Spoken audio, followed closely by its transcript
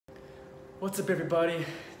What's up, everybody?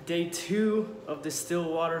 Day 2 of the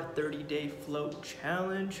Stillwater 30-day float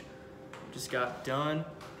challenge just got done.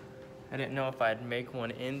 I didn't know if I'd make one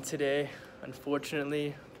in today,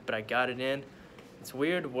 unfortunately, but I got it in. It's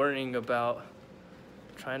weird worrying about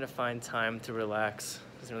trying to find time to relax.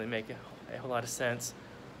 Doesn't really make a whole lot of sense.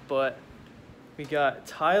 But we got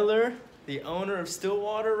Tyler, the owner of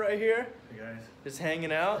Stillwater, right here. Hey guys. Just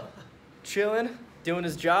hanging out, chilling, doing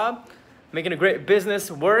his job, making a great business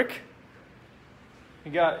work. We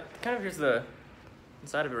got, here's the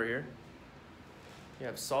inside of it right here. You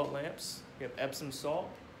have salt lamps, you have Epsom salt,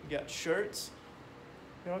 you got shirts,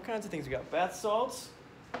 you got all kinds of things. We got bath salts,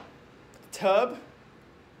 tub,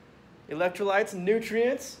 electrolytes and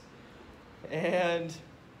nutrients, and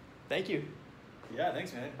thank you. Yeah,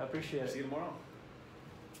 thanks, man. I appreciate it. See you tomorrow.